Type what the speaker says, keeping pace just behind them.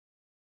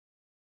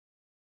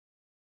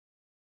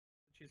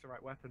choose the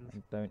right weapons.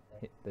 And don't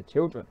hit the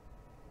children.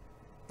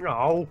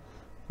 Oh.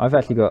 I've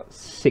actually got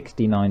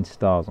 69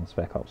 stars on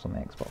Spec Ops on the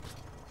Xbox.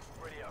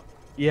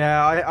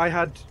 Yeah, I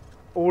had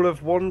all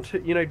of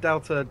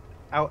Delta,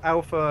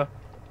 Alpha,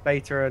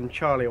 Beta, and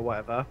Charlie or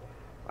whatever.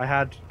 I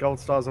had gold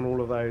stars on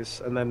all of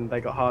those, and then they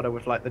got harder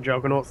with like the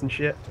Juggernauts and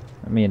shit.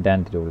 Me and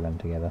Dan did all of them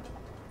together.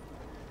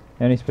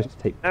 You're only supposed to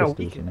take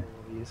pistols, you know.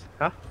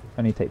 Huh?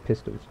 Only take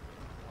pistols.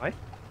 Why?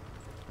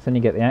 Then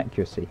you get the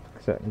accuracy,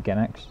 because you get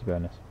an accuracy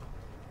bonus.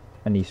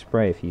 And you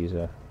spray if you use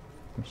a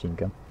machine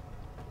gun.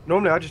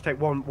 Normally I just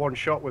take one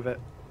shot with it.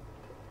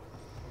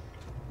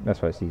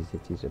 That's why it's easier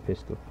to use a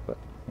pistol, but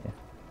yeah.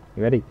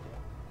 You ready?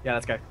 Yeah,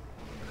 let's go.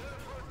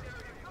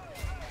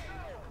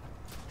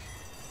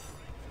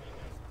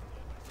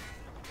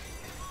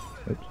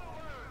 Oops.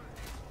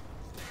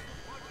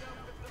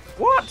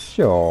 What?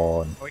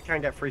 Sean! Oh, we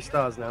can't get 3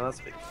 stars now, that's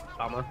a bit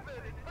bummer.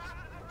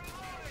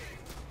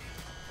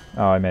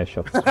 Oh, I may have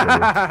shot the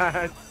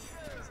civilian.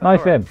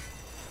 Knife him!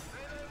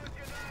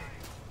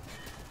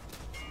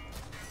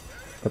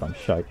 But I'm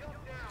shite.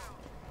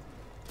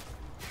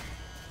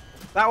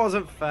 That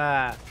wasn't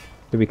fair.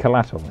 Did we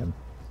collateral him?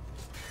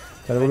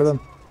 Is that all of them?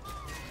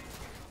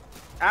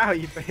 Ow,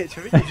 you bitch,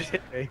 I think you just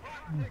hit me.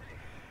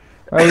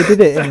 Well, we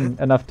did it in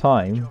enough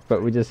time,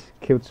 but we just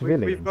killed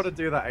civilians. We've got to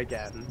do that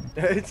again.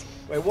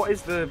 Wait, what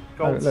is the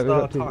gold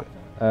look, star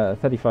time?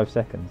 35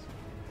 seconds.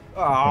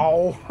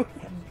 Oh!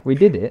 We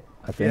did it,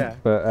 I think, Yeah.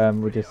 but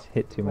we just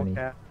hit too many.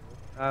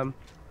 Okay.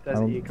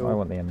 Desert Eagle. I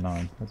want the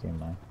M9. Where's the M9?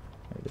 There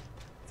it is.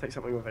 Take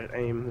something with an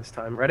aim this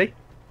time. Ready?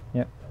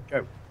 Yep.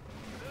 Go.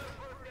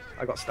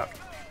 I got stuck.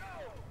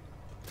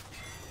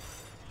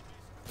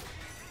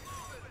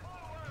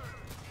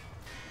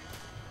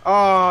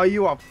 Oh,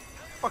 you are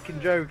fucking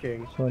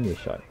joking. So on your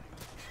shite.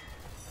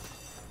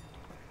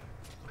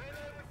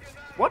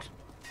 What?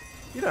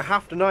 You don't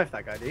have to knife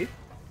that guy, do you?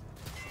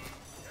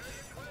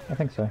 I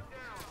think so.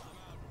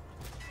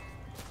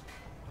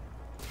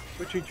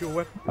 Switching to your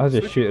weapon. I was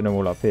just shooting them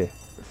all up here.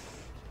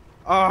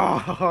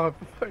 Oh,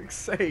 for fuck's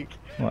sake.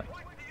 What?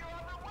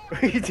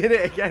 We did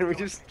it again. We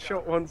just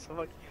shot one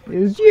side. It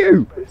was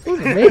you! It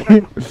wasn't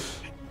me!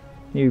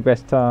 New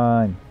best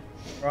time.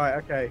 Right,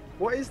 okay.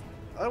 What is...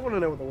 I want to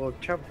know what the world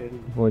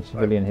champion... Avoid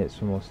civilian hits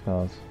for more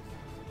stars.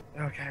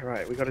 Okay,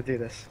 right. We got to do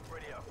this.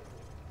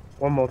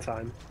 One more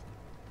time.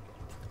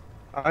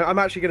 I'm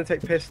actually going to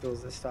take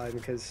pistols this time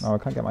because... Oh, I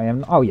can't get my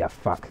M9. Oh, yeah,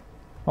 fuck.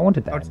 I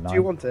wanted that Oh, M9. do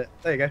you want it?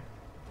 There you go.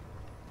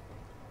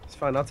 It's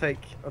fine. I'll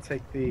take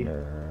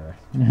the...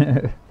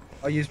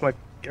 I'll use my...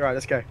 Right,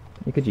 let's go.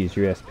 You could use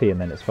USP and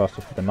then it's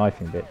faster for the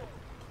knifing bit.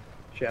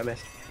 Shit, I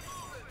missed.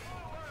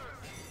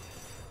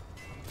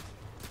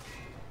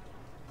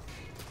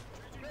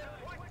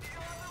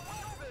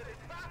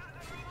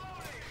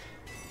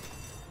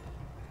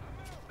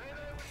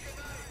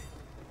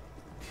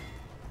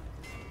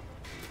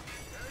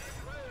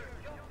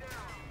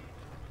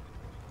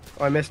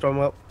 Oh, I missed one,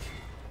 well.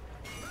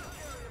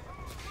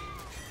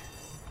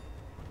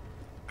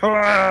 Come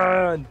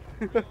on!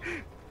 Did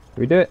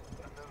we do it?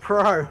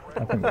 Pro!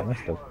 I think we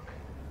must have.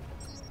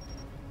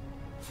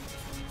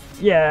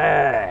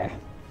 Yeah!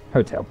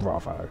 Hotel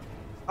Bravo.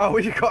 Oh,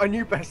 we got a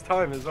new best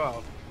time as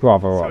well.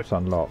 Bravo So- Ops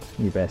unlocked.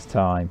 New best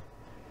time.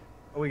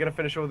 Are we going to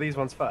finish all these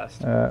ones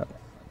first?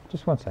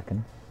 Just 1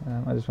 second.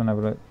 I just want to have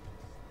a look.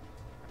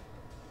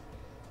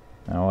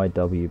 Our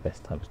IW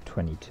best time was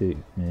 22.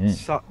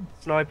 Yeah.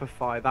 Sniper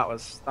fight, that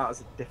was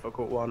a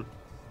difficult one. Do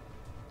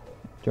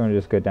you want to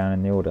just go down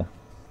in the order?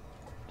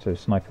 So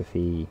Sniper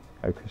Fee,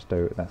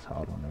 Ocristo, that's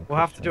hard one. We'll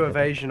have to do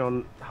evasion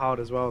on hard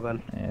as well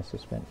then. Yeah,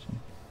 suspension.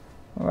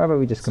 Well, how about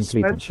we just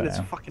complete them Suspension for is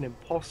now? fucking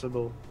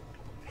impossible.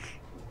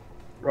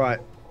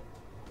 Right.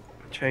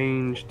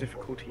 Change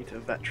difficulty to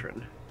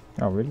veteran.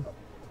 Oh, really?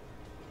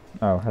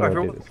 Oh, how do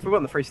I do this? If we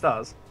want the 3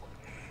 stars.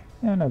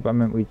 Yeah, no, but I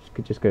meant we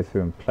could just go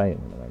through and play it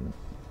at the moment.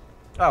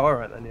 Oh,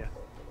 alright then, yeah.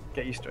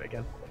 Get used to it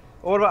again.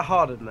 Well, what about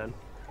hardened then?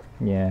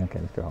 Yeah, okay,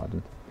 let's go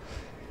hardened.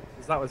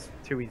 Because that was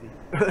too easy.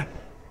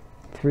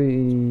 3,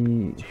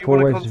 Do you 4 want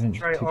to ways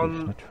concentrate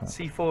on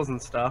C4s and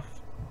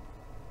stuff?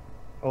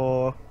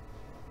 Or...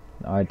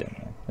 I don't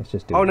know. Let's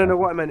just do Oh, it no, now. no,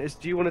 what I meant is,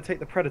 do you want to take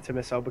the Predator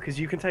missile? Because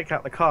you can take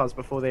out the cars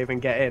before they even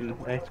get in,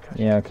 eh?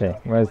 Yeah, okay.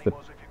 Where is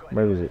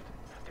it?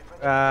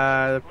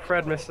 The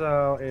Pred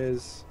missile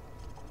is...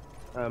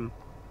 I don't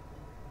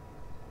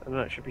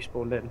know, it should be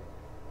spawned in.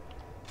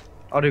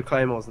 I'll do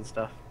claymores and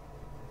stuff.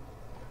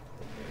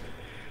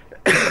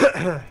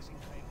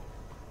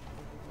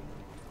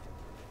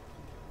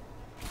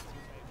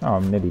 Oh,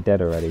 I'm nearly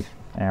dead already.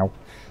 Ow.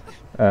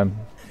 I didn't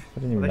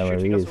even know where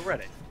he shooting is. us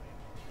already?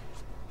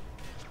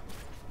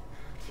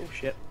 Oh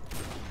shit.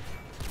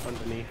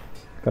 Underneath.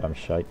 God, I'm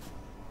shite.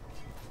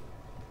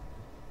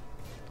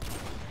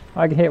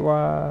 I can hit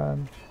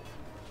one.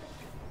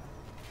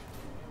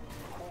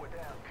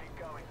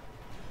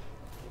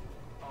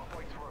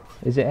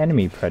 Is it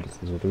enemy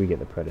predators or do we get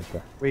the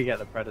predator? We get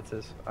the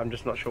Predators. I'm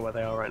just not sure where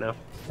they are right now.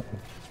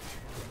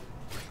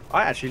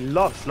 I actually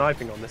love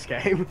sniping on this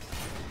game.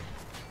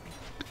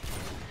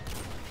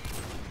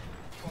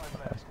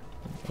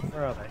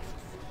 Where are they?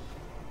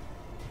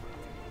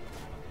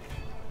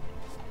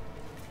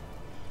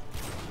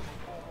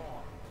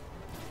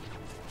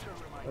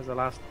 Where's the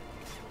last?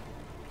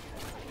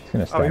 He's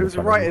gonna stand Oh, he in was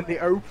front of right you. in the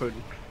open.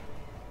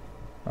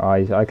 Oh,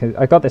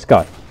 I got this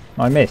guy.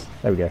 I missed.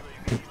 There we go.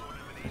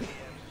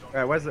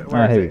 Right, where is Here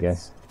it? we go.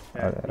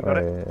 Yeah, you got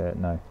it?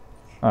 No.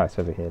 Oh, it's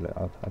over here. Look,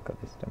 I've got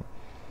this. Don't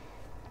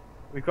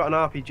We've got an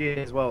RPG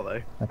as well,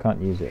 though. I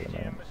can't use it at the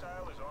moment.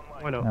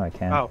 Why not? No, I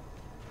can. Oh,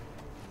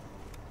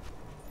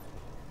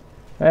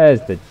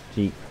 There's the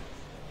Jeep.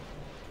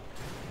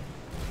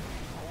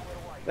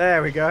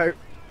 there we go.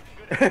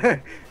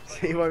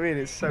 See what I mean?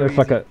 It's so Looks easy.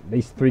 like at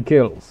least 3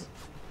 kills.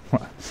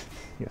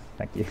 Yeah,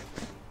 thank you.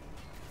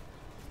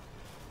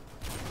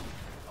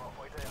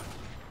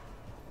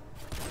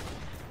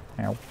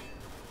 Ow.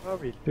 Oh,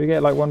 really? Do we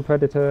get like one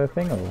predator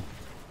thing or?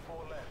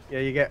 Yeah,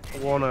 you get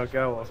one a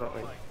go or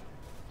something.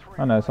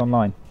 Oh no, it's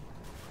online.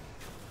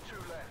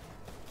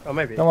 Oh,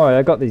 maybe. Don't worry,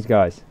 I got these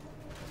guys.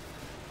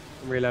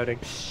 I'm reloading.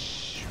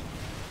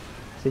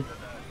 See?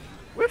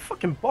 We're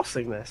fucking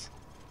bossing this.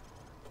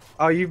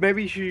 Oh,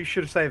 maybe you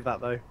should have saved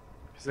that though,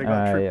 because they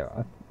got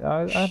Yeah, I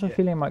have a Shit.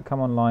 feeling it might come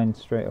online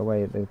straight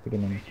away at the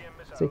beginning.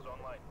 See?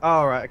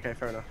 Oh, right. Okay,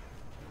 fair enough.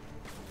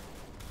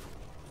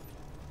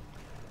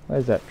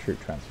 Where's that troop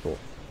transport?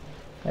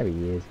 There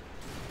he is.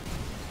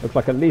 Looks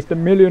like at least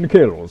 1 million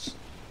kills.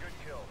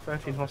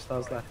 13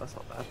 hostiles left. That's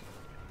not bad.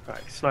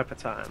 Right, sniper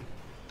time.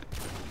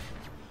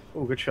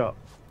 Oh, good shot.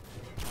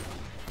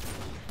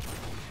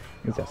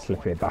 He's a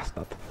slippery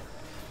bastard.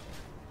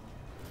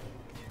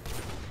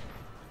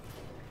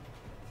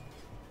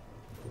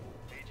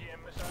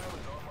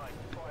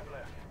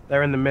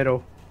 They're in the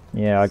middle.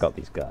 Yeah, I got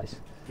these guys.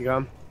 You got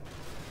 'em?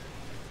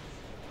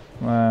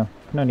 Well,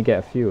 I can only get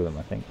a few of them,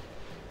 I think.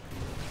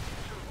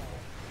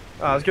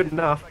 Oh, that's good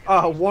enough.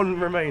 Oh, one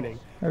remaining.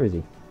 Where is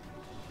he?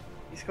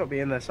 He's got to be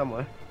in there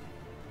somewhere.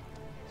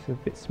 It's a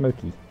bit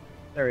smoky.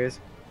 There he is.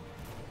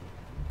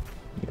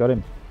 You got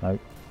him? No.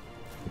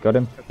 You got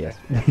him? Okay.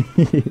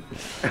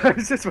 Yes. I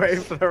was just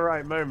waiting for the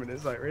right moment.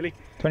 It's like, really?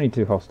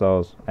 22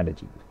 hostiles and a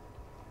Jeep.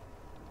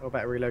 I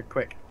better reload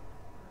quick.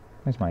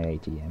 Where's my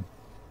AGM?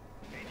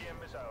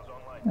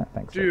 Ah,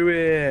 thanks. Do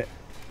it.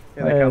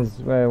 Here they come.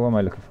 What am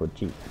I looking for?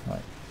 Jeep. Right.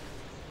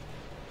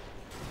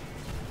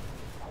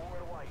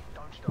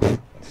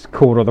 It's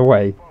quarter of the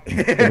way.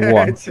 In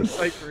one. It's just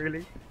like,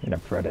 really? In a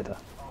predator.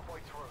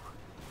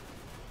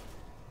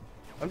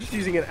 I'm just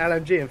using an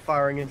LMG and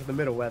firing into the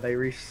middle where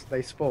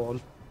they spawn.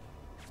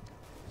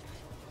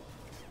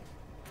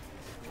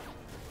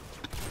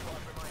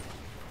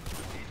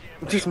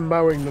 I'm just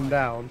mowing them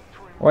down.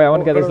 Wait, I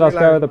want to get this last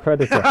guy with the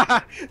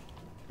predator.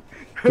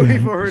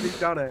 We've already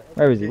done it.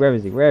 Where is he? Where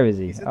is he? Where is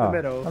he? He's in the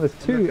middle. Oh, there's I'm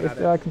two. looking at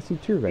it. I can see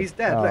two red. He's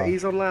dead. Oh, Look,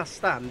 he's on last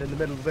stand in the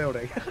middle of the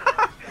building.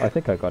 I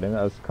think I got him.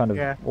 That was kind of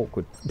Yeah.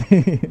 awkward.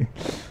 Yeah.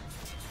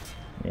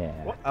 Oh two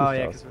yeah,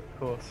 stars. because of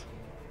course.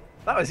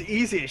 That was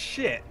easy as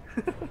shit.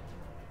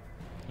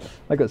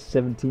 I got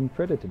 17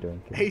 predator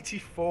doing.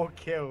 84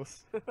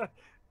 kills.